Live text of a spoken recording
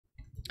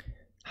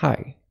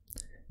Hi,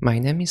 my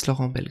name is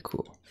Laurent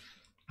Belcour.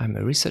 I'm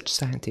a research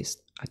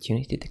scientist at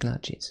Unity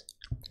Technologies.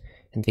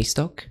 In this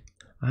talk,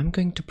 I'm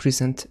going to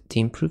present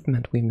the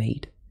improvement we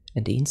made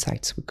and the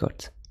insights we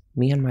got,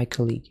 me and my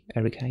colleague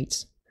Eric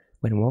Heitz,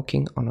 when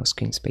working on our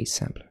screen space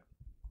sampler.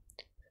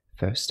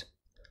 First,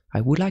 I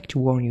would like to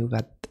warn you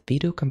that the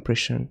video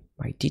compression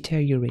might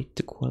deteriorate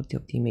the quality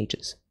of the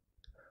images.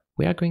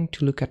 We are going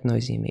to look at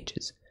noisy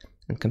images,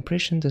 and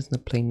compression does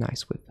not play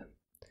nice with them.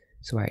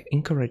 So I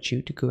encourage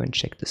you to go and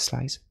check the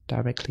slides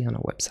directly on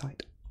our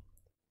website.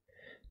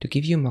 To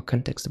give you more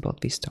context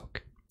about this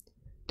talk,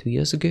 2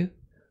 years ago,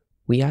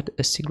 we had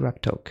a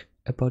SIGGRAPH talk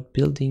about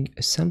building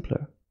a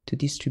sampler to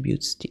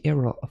distribute the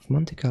error of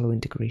Monte Carlo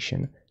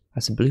integration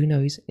as a blue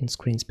noise in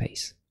screen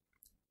space.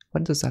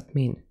 What does that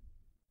mean?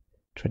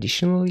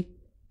 Traditionally,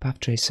 path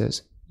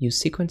tracers use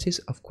sequences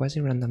of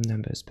quasi-random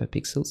numbers per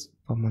pixels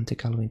for Monte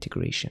Carlo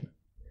integration.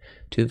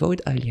 To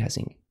avoid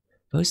aliasing,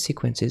 those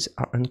sequences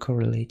are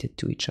uncorrelated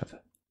to each other,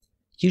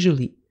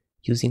 usually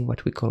using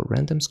what we call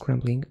random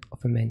scrambling of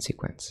a main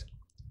sequence.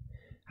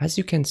 As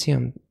you can see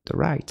on the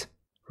right,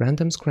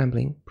 random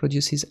scrambling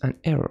produces an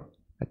error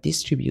that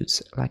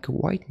distributes like a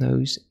white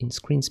noise in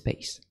screen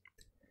space.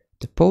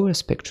 The power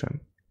spectrum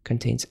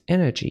contains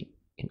energy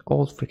in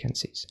all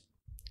frequencies.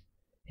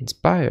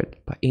 Inspired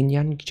by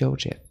Ilya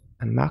Georgiev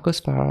and Marcos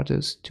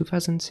Farrado's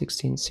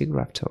 2016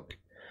 SIGGRAPH talk,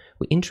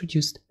 we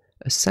introduced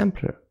a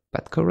sampler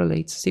that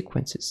correlates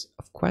sequences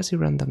of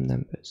quasi-random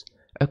numbers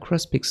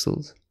across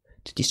pixels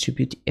to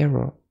distribute the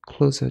error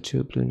closer to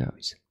a blue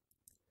noise.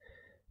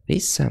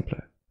 This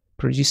sampler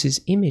produces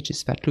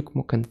images that look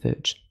more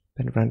converged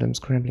than random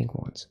scrambling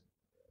ones,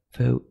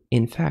 though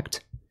in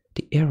fact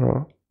the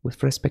error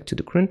with respect to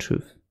the ground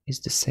truth is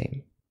the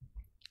same.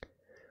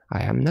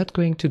 I am not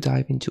going to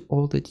dive into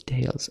all the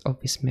details of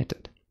this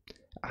method,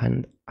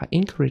 and I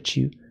encourage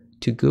you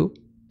to go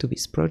to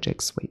this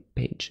project's web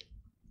page.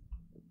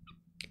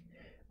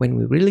 When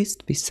we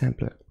released this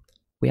sampler,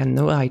 we had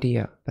no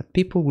idea that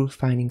people were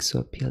finding so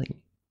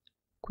appealing.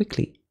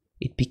 Quickly,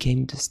 it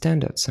became the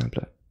standard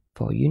sampler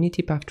for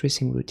Unity path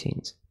tracing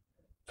routines.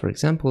 For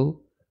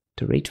example,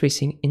 the ray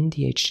tracing in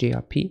the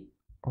HDRP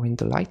or in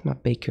the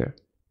Lightmap Baker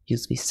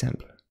use this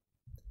sampler.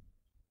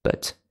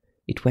 But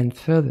it went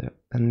further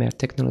than mere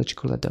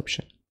technological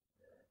adoption.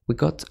 We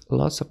got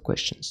lots of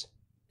questions,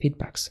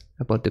 feedbacks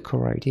about the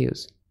core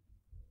ideas.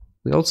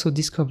 We also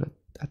discovered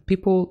that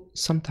people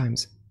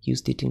sometimes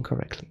used it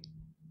incorrectly.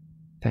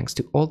 Thanks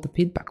to all the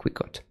feedback we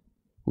got,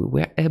 we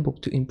were able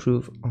to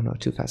improve on our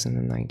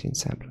 2019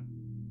 sampler.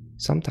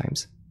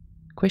 Sometimes,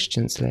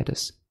 questions led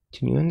us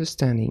to new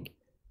understanding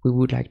we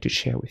would like to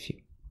share with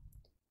you.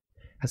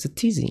 As a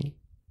teasing,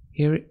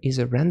 here is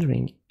a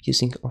rendering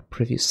using our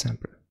previous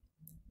sampler.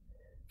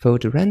 Though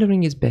the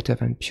rendering is better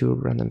than pure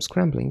random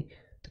scrambling,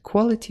 the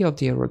quality of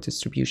the error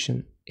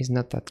distribution is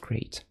not that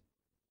great.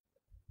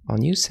 Our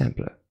new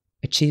sampler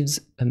achieves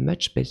a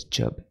much better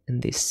job in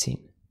this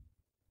scene.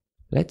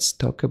 Let's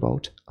talk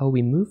about how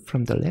we move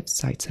from the left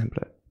side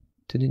sampler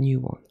to the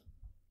new one.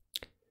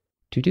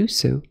 To do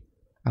so,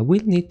 I will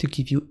need to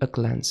give you a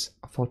glance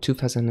of our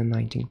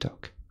 2019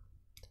 talk.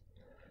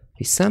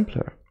 This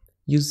sampler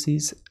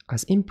uses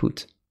as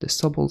input the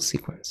Sobol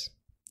sequence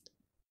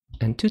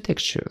and two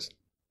textures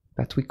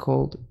that we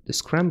called the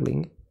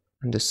scrambling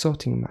and the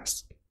sorting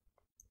mask.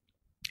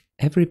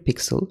 Every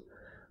pixel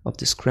of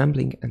the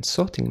scrambling and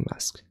sorting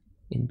mask,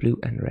 in blue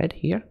and red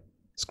here,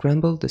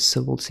 scramble the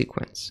Sobol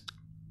sequence.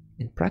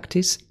 In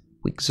practice,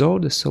 we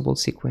XOR the Sobol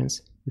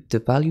sequence with the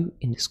value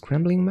in the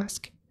scrambling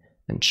mask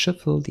and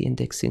shuffle the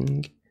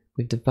indexing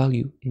with the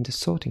value in the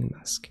sorting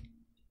mask.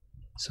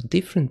 So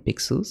different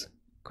pixels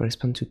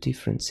correspond to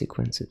different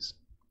sequences.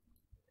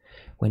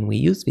 When we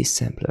use this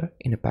sampler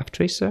in a path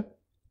tracer,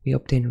 we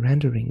obtain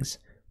renderings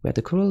where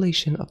the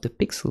correlation of the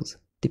pixels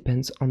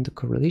depends on the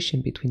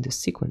correlation between the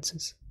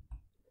sequences.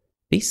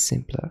 This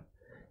sampler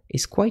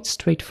is quite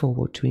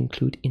straightforward to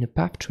include in a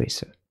path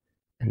tracer,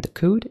 and the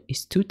code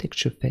is 2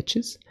 texture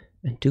fetches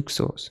and 2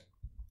 XORs.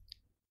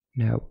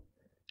 Now,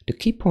 the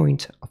key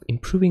point of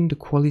improving the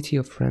quality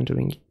of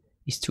rendering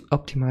is to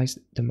optimize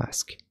the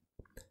mask,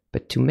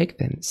 but to make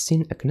them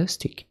scene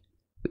agnostic,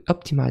 we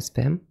optimize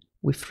them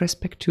with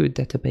respect to a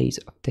database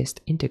of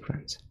test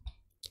integrants.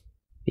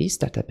 This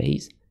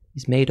database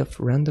is made of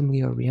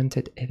randomly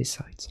oriented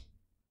heavisides.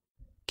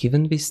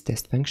 Given this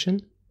test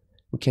function,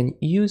 we can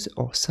use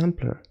our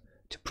sampler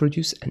to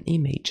produce an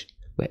image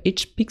where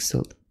each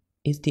pixel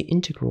is the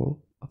integral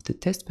of the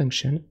test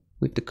function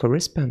with the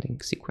corresponding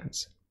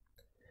sequence.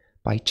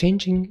 By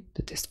changing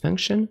the test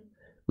function,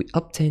 we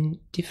obtain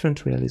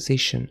different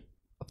realization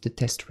of the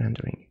test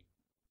rendering.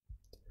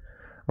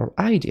 Our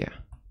idea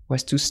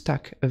was to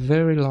stack a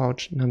very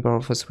large number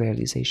of those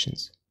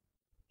realizations.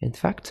 In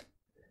fact,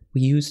 we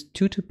used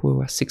 2 to the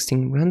power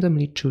 16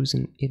 randomly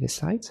chosen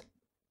heavisides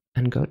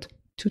and got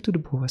 2 to the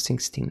power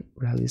 16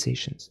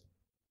 realizations.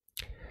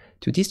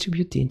 To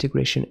distribute the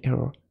integration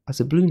error as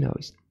a blue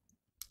noise,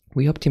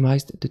 we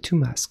optimized the 2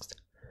 masks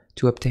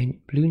to obtain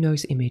blue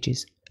noise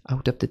images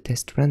out of the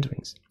test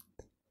renderings.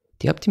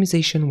 The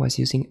optimization was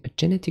using a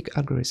genetic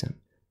algorithm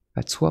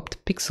that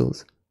swapped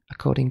pixels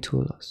according to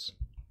a loss.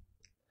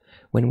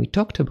 When we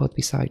talked about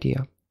this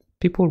idea,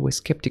 people were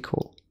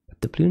skeptical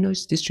that the blue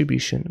noise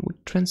distribution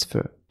would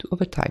transfer to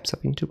other types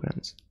of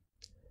integrands.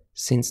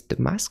 Since the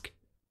masks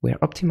were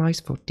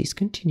optimized for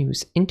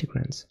discontinuous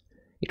integrands,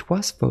 it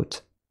was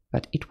thought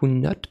that it would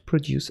not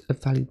produce a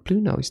valid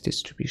blue noise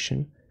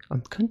distribution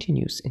on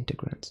continuous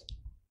integrands.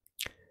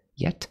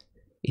 Yet,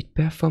 it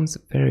performs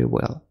very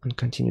well on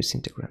continuous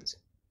integrands.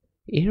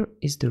 Here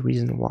is the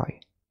reason why.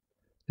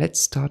 Let's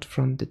start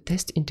from the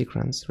test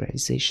integrands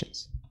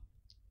realizations.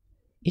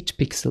 Each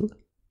pixel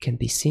can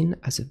be seen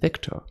as a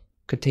vector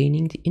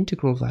containing the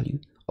integral value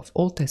of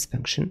all test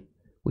functions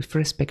with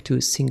respect to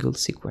a single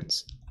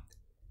sequence.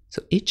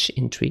 So each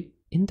entry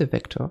in the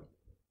vector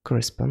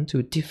corresponds to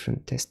a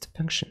different test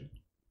function.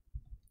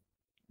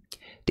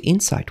 The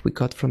insight we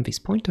got from this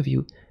point of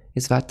view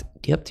is that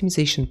the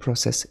optimization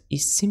process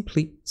is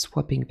simply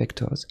swapping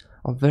vectors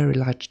of very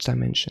large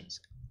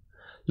dimensions.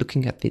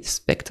 Looking at this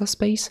vector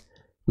space,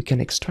 we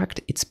can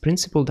extract its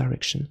principal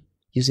direction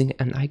using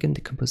an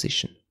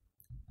eigendecomposition.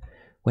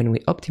 When we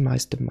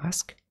optimize the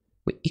mask,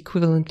 we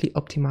equivalently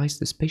optimize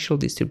the spatial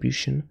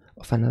distribution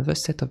of another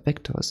set of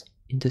vectors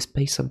in the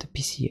space of the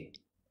PCA.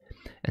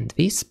 And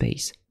this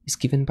space is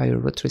given by a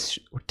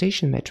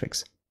rotation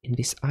matrix in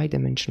this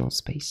high-dimensional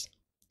space.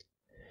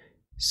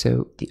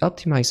 So the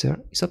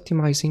optimizer is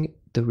optimizing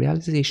the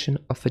realization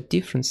of a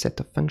different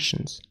set of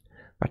functions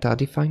that are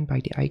defined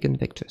by the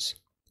eigenvectors.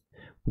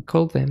 We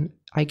call them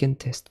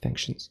eigentest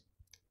functions.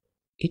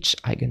 Each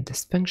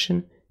eigentest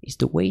function is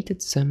the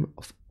weighted sum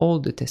of all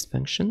the test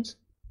functions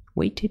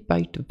weighted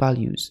by the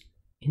values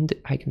in the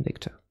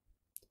eigenvector.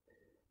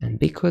 And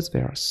because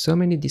there are so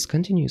many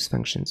discontinuous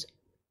functions,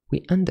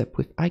 we end up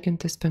with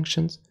eigentest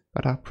functions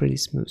that are pretty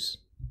smooth.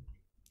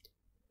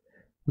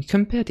 We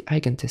compare the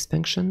eigentest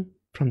function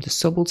from the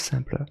Sobol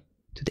sampler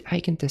to the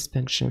eigentest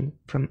function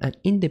from an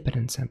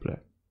independent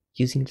sampler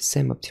using the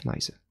same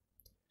optimizer.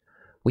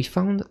 We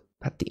found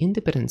that the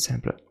independent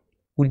sampler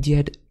would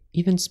yield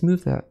even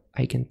smoother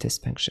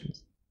eigentest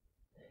functions,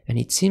 and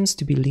it seems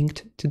to be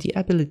linked to the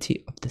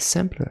ability of the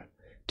sampler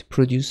to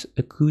produce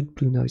a good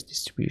blue noise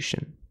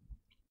distribution.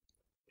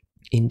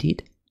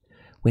 Indeed,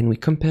 when we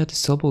compare the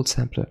Sobol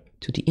sampler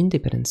to the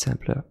independent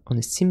sampler on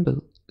a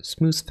simple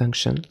smooth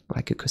function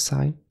like a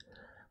cosine,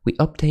 we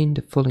obtain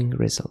the following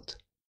result.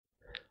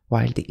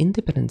 While the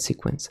independent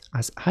sequence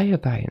has higher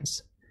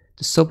variance,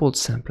 the Sobol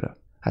sampler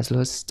has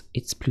lost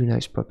its blue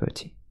noise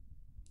property.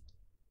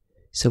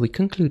 So we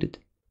concluded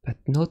that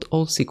not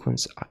all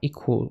sequences are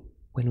equal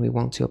when we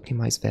want to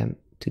optimize them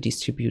to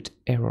distribute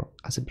error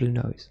as a blue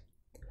noise.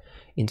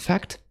 In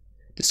fact,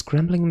 the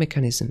scrambling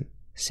mechanism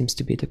seems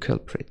to be the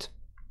culprit.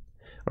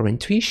 Our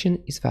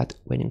intuition is that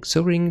when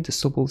XORing the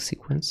Sobol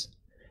sequence,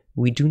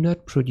 we do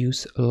not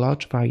produce a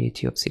large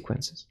variety of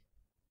sequences.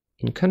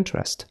 In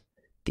contrast,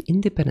 the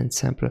independent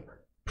sampler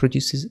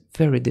produces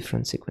very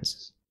different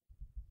sequences.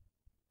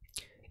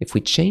 If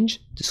we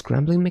change the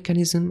scrambling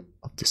mechanism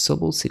of the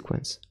Sobol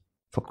sequence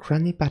for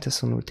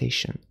Cranley-Patterson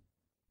rotation,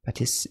 that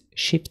is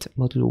shift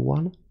modulo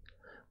 1,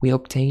 we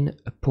obtain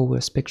a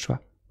power spectra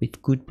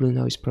with good blue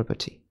noise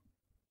property.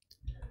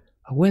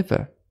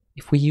 However,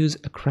 if we use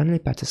a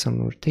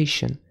Cranley-Patterson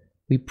rotation,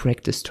 we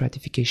break the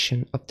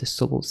stratification of the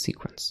Sobol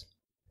sequence.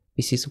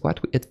 This is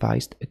what we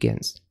advised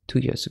against 2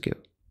 years ago.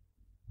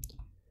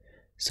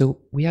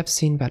 So we have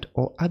seen that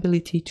our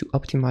ability to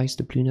optimize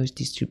the blue noise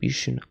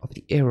distribution of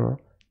the error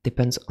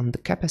depends on the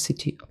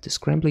capacity of the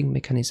scrambling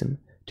mechanism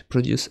to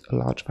produce a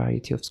large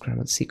variety of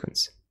scrambled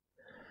sequences.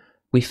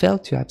 We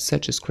failed to have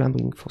such a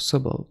scrambling for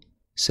Sobol,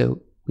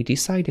 so we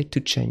decided to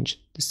change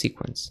the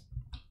sequence.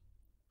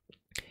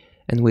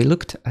 And we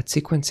looked at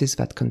sequences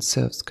that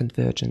conserves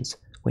convergence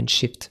when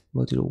shift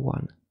modulo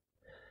 1.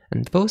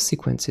 And those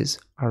sequences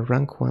are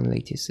rank 1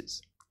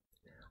 lattices.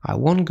 I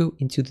won't go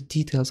into the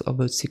details of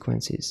those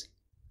sequences.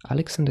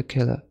 Alexander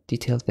Keller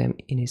detailed them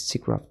in his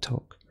SIGGRAPH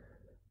talk,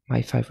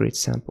 my favorite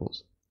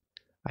samples.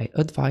 I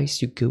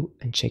advise you go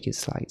and check his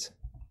slides.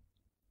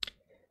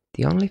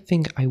 The only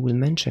thing I will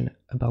mention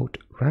about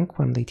rank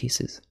 1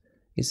 lattices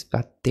is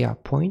that they are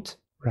point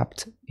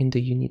wrapped in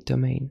the unit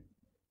domain,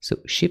 so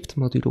shift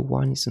modulo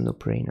 1 is a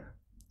no-brainer.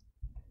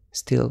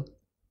 Still,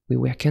 we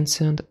were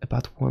concerned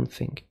about one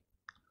thing.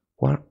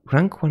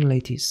 Rank 1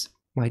 lattice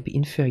might be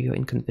inferior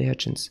in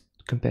convergence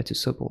compared to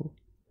Sobol,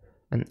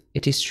 and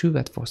it is true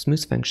that for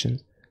smooth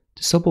functions,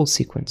 the Sobol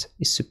sequence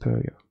is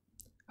superior.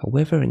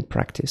 However, in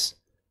practice,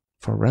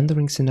 for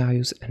rendering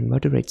scenarios and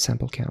moderate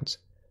sample counts,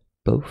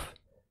 both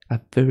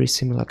have very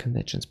similar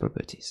convergence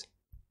properties.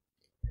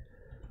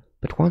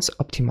 But once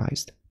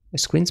optimized, a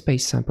screen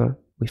space sample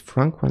with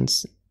rank 1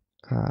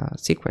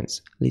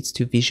 sequence leads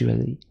to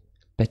visually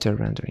better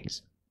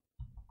renderings.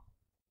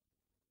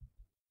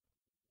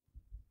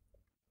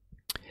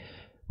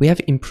 We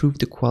have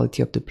improved the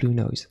quality of the blue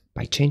noise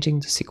by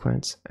changing the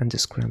sequence and the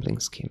scrambling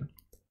scheme.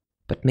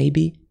 But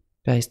maybe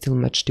there is still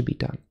much to be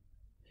done.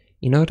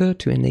 In order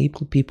to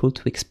enable people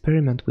to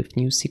experiment with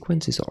new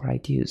sequences or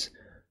ideas,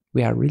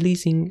 we are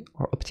releasing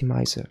our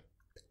optimizer.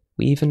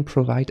 We even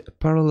provide a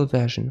parallel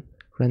version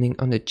running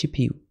on the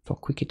GPU for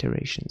quick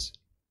iterations.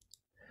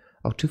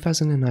 Our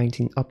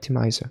 2019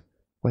 optimizer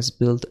was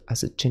built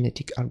as a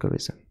genetic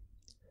algorithm.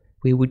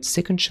 We would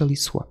sequentially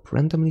swap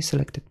randomly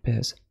selected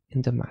pairs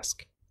in the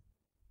mask,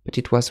 but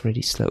it was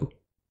really slow.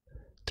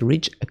 To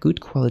reach a good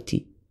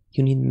quality,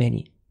 you need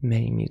many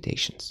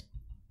mutations.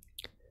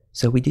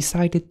 So we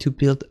decided to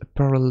build a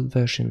parallel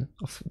version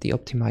of the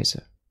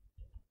optimizer.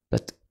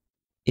 But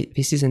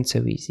this isn't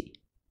so easy.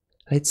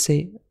 Let's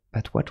say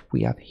that what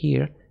we have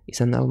here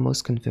is an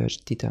almost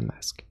converged theta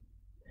mask.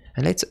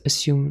 And let's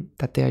assume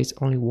that there is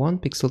only one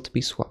pixel to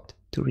be swapped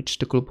to reach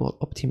the global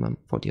optimum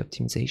for the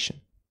optimization.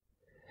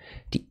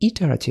 The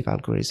iterative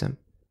algorithm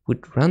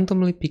would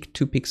randomly pick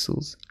 2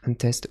 pixels and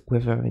test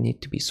whether they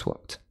need to be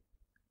swapped.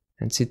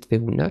 And since they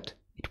would not,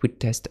 it would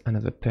test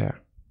another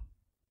pair.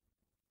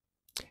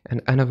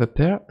 And another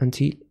pair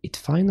until it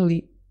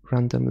finally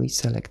randomly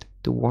selects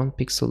the 1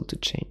 pixel to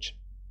change.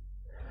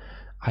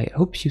 I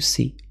hope you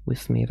see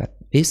with me that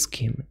this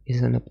scheme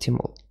isn't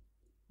optimal.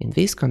 In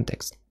this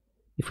context,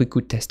 if we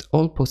could test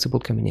all possible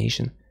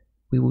combinations,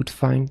 we would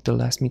find the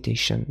last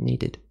mutation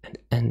needed and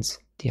ends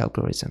the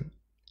algorithm.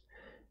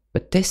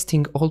 But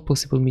testing all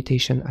possible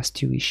mutations has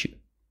 2 issues.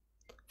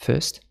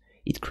 First,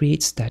 it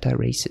creates data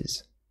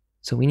races,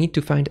 so we need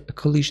to find a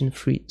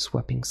collision-free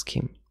swapping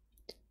scheme.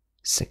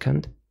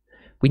 Second,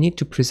 we need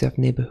to preserve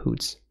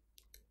neighborhoods.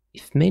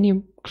 If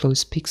many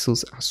close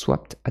pixels are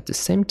swapped at the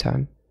same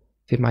time,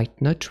 they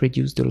might not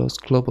reduce the loss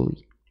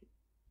globally.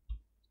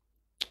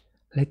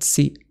 Let's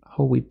see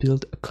how we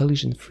build a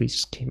collision-free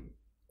scheme.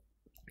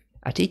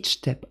 At each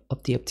step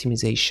of the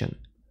optimization,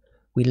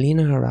 we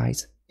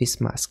linearize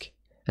this mask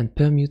and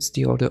permutes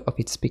the order of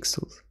its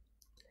pixels.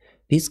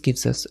 This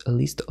gives us a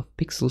list of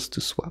pixels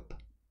to swap.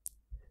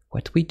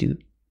 What we do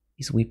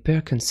is we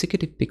pair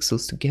consecutive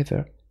pixels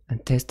together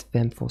and test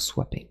them for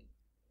swapping.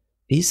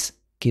 This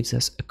gives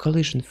us a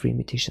collision-free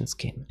mutation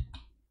scheme.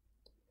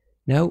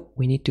 Now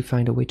we need to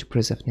find a way to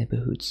preserve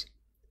neighborhoods.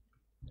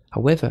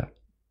 However,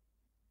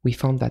 we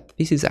found that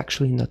this is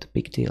actually not a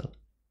big deal.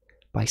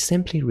 By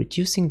simply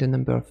reducing the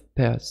number of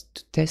pairs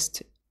to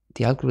test,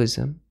 the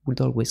algorithm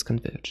would always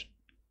converge.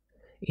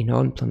 In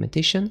our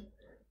implementation,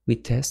 we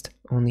test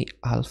only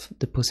half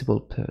the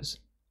possible pairs.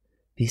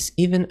 This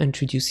even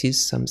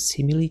introduces some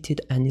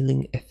simulated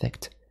annealing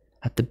effect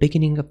at the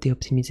beginning of the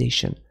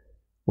optimization,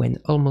 when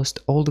almost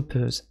all the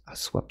pairs are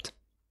swapped.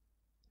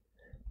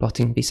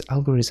 Plotting this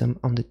algorithm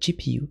on the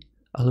GPU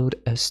allowed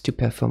us to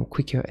perform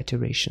quicker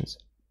iterations.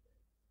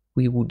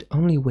 We would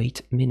only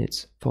wait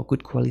minutes for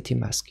good quality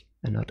mask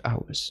and not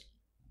hours.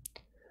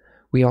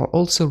 We are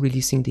also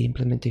releasing the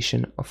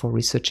implementation of our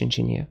research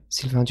engineer,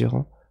 Sylvain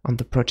Durand, on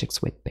the project's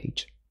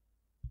webpage.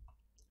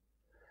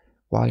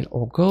 While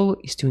our goal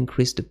is to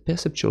increase the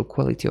perceptual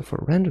quality of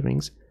our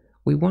renderings,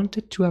 we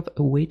wanted to have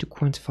a way to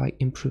quantify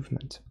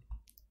improvement.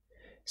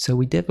 So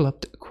we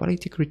developed a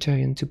quality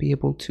criterion to be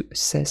able to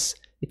assess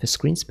if a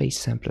screen space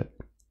sampler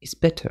is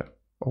better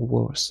or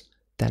worse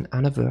than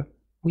another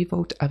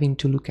without having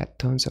to look at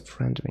tons of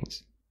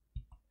renderings.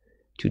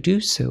 To do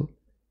so,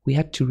 we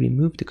had to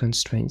remove the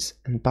constraints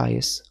and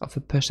bias of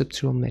a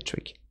perceptual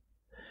metric.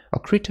 Our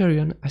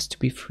criterion has to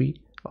be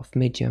free of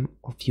medium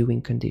or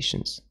viewing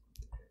conditions.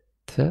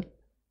 Third,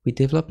 we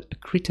developed a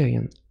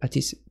criterion that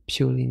is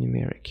purely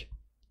numeric.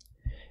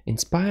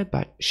 Inspired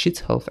by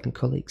Heitz and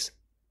colleagues,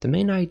 the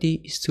main idea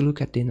is to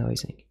look at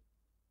denoising.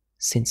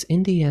 Since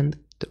in the end,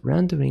 the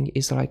rendering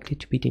is likely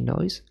to be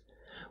denoised,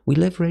 we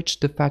leverage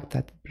the fact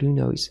that blue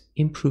noise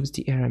improves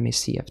the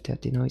RMSE after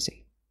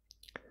denoising.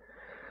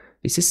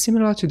 This is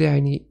similar to the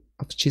idea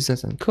of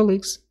Heitz and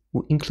colleagues,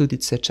 who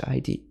included such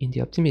idea in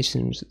the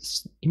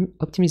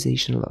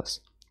optimization loss.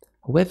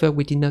 However,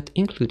 we did not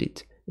include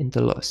it in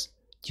the loss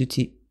due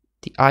to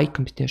the high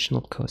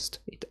computational cost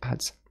it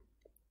adds.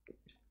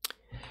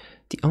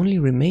 The only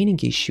remaining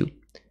issue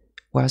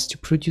was to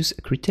produce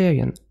a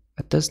criterion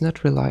that does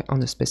not rely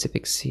on a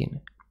specific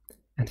scene,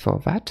 and for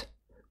that,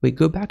 we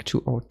go back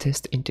to our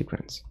test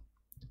integrants.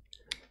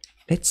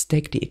 Let's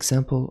take the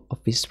example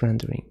of this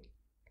rendering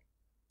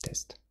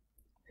test.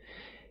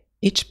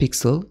 Each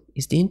pixel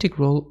is the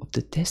integral of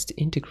the test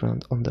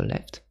integrand on the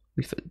left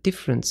with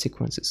different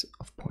sequences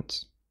of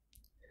points.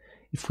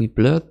 If we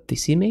blur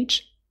this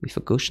image with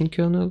a Gaussian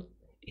kernel,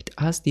 it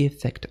has the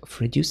effect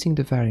of reducing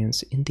the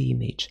variance in the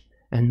image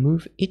and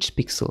move each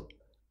pixel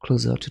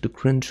closer to the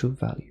ground truth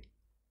value.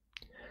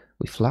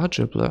 With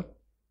larger blur,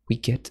 we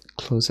get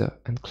closer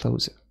and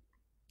closer.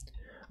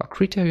 Our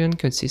criterion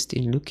consists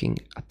in looking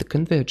at the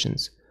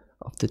convergence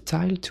of the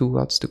tile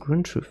towards the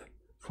ground truth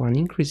for an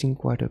increasing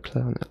wider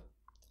kernel.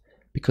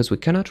 Because we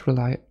cannot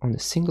rely on a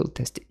single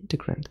test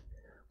integrand,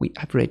 we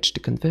average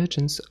the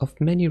convergence of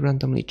many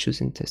randomly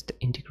chosen test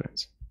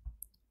integrands.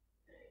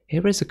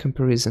 Here is a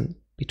comparison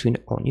between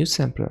our new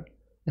sampler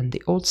and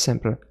the old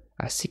sampler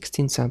as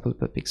 16 samples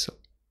per pixel.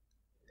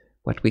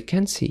 What we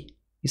can see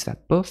is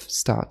that both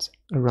start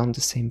around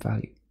the same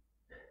value.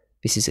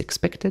 This is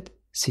expected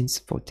since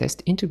for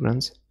test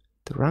integrands,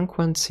 the rank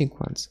 1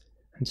 sequence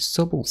and the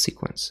Sobol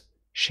sequence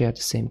share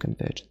the same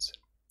convergence.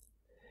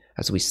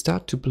 As we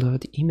start to blur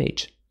the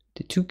image,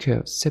 the two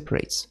curves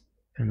separate,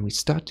 and we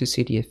start to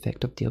see the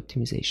effect of the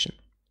optimization.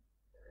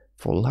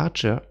 For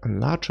larger and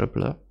larger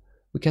blur,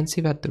 we can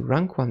see that the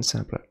rank 1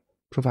 sampler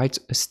provides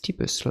a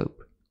steeper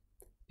slope.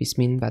 This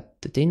means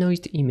that the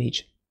denoised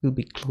image will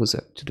be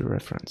closer to the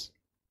reference.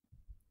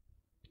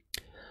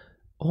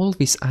 All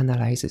this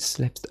analysis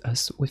left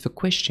us with a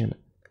question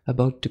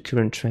about the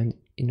current trend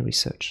in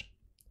research.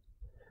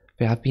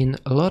 There have been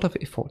a lot of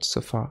efforts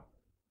so far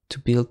to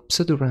build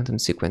pseudo-random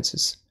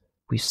sequences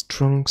with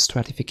strong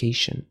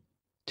stratification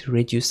to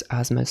reduce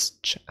as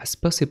much as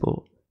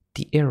possible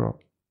the error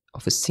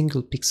of a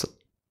single pixel.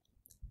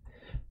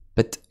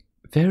 But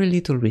very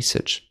little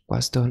research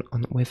was done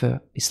on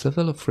whether this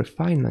level of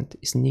refinement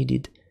is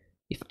needed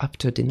if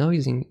after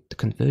denoising the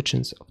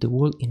convergence of the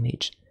whole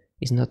image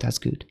is not as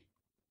good.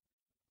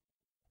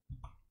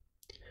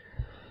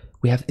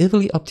 We have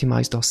heavily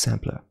optimized our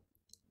sampler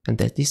and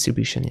their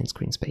distribution in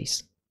screen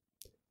space,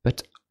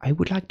 but I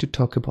would like to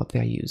talk about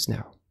their use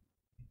now.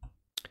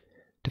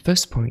 The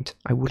first point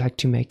I would like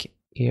to make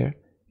here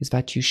is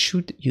that you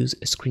should use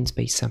a screen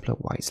space sampler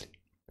wisely.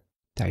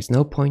 There is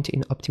no point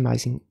in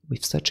optimizing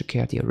with such a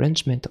care the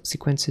arrangement of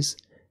sequences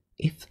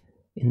if,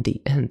 in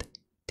the end,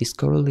 this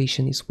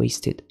correlation is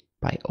wasted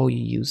by how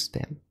you use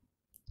them.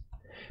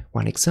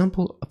 One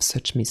example of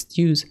such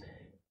misuse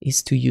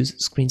is to use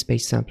screen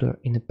space sampler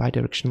in a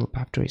bidirectional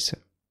path tracer.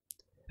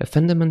 A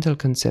fundamental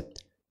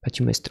concept that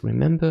you must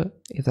remember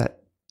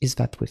is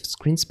that with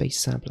screen space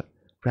sampler,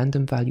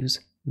 random values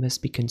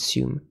must be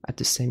consumed at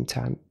the same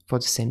time for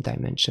the same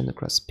dimension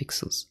across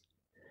pixels.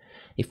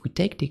 If we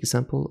take the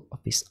example of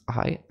this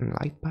eye and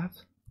light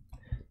path,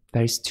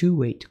 there is two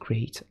ways to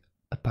create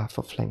a path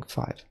of length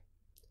 5.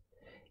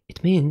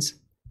 It means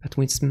that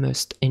we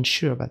must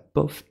ensure that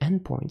both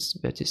endpoints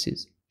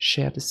vertices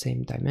share the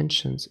same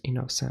dimensions in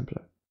our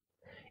sampler.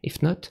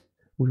 If not,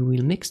 we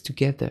will mix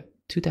together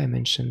two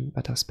dimensions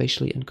that are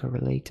spatially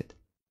uncorrelated,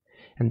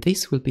 and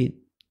this will be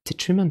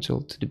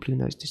detrimental to the blue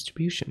noise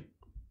distribution.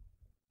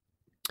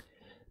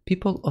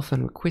 People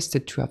often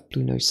requested to have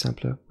blue noise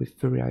sampler with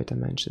very high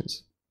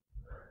dimensions.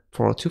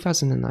 For our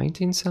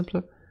 2019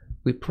 sampler,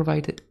 we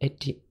provided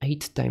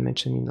 8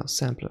 dimensions in our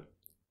sampler,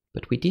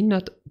 but we did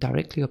not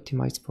directly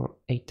optimize for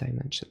 8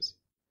 dimensions.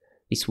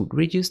 This would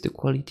reduce the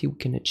quality we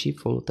can achieve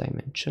for low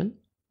dimension,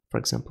 for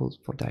example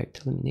for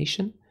direct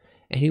elimination,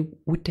 and it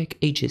would take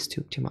ages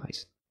to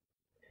optimize.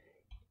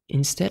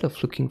 Instead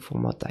of looking for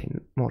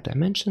more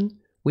dimension,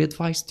 we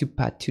advise to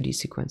pad 2D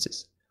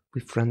sequences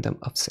with random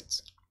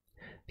offsets.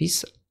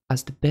 This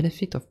has the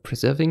benefit of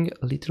preserving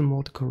a little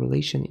more the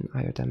correlation in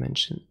higher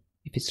dimension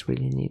if it's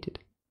really needed.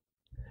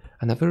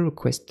 Another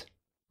request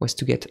was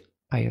to get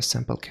higher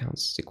sample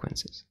counts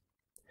sequences.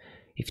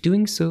 If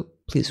doing so,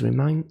 please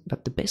remind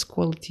that the best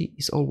quality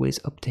is always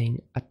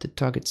obtained at the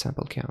target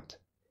sample count.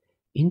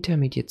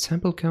 Intermediate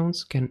sample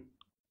counts can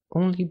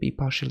only be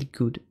partially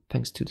good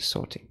thanks to the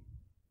sorting.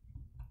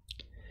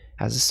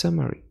 As a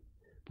summary,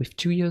 with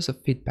 2 years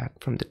of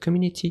feedback from the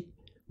community,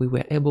 we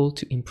were able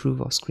to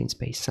improve our screen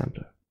space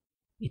sampler.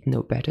 It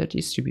now better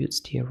distributes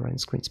the error in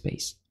screen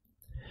space.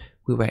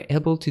 We were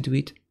able to do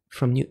it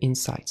from new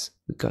insights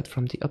we got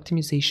from the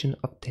optimization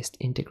of test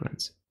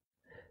integrants.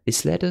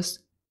 This led us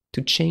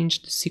to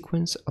change the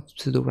sequence of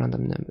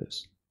pseudo-random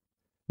numbers.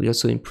 We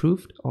also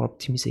improved our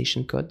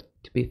optimization code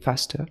to be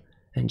faster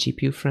and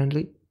GPU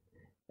friendly,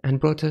 and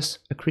brought us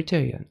a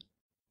criterion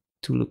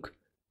to look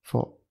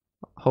for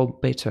how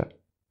better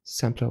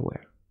sampler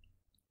were.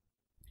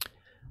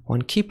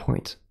 One key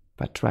point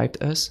that drove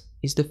us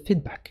is the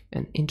feedback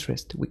and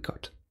interest we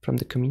got from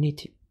the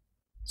community.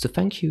 So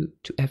thank you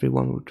to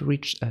everyone who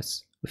reached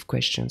us with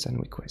questions and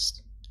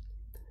requests.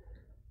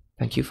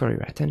 Thank you for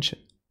your attention,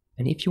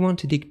 and if you want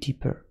to dig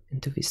deeper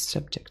into this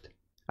subject,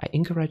 I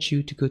encourage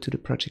you to go to the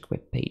project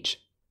webpage,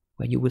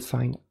 where you will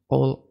find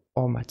all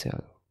our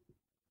material.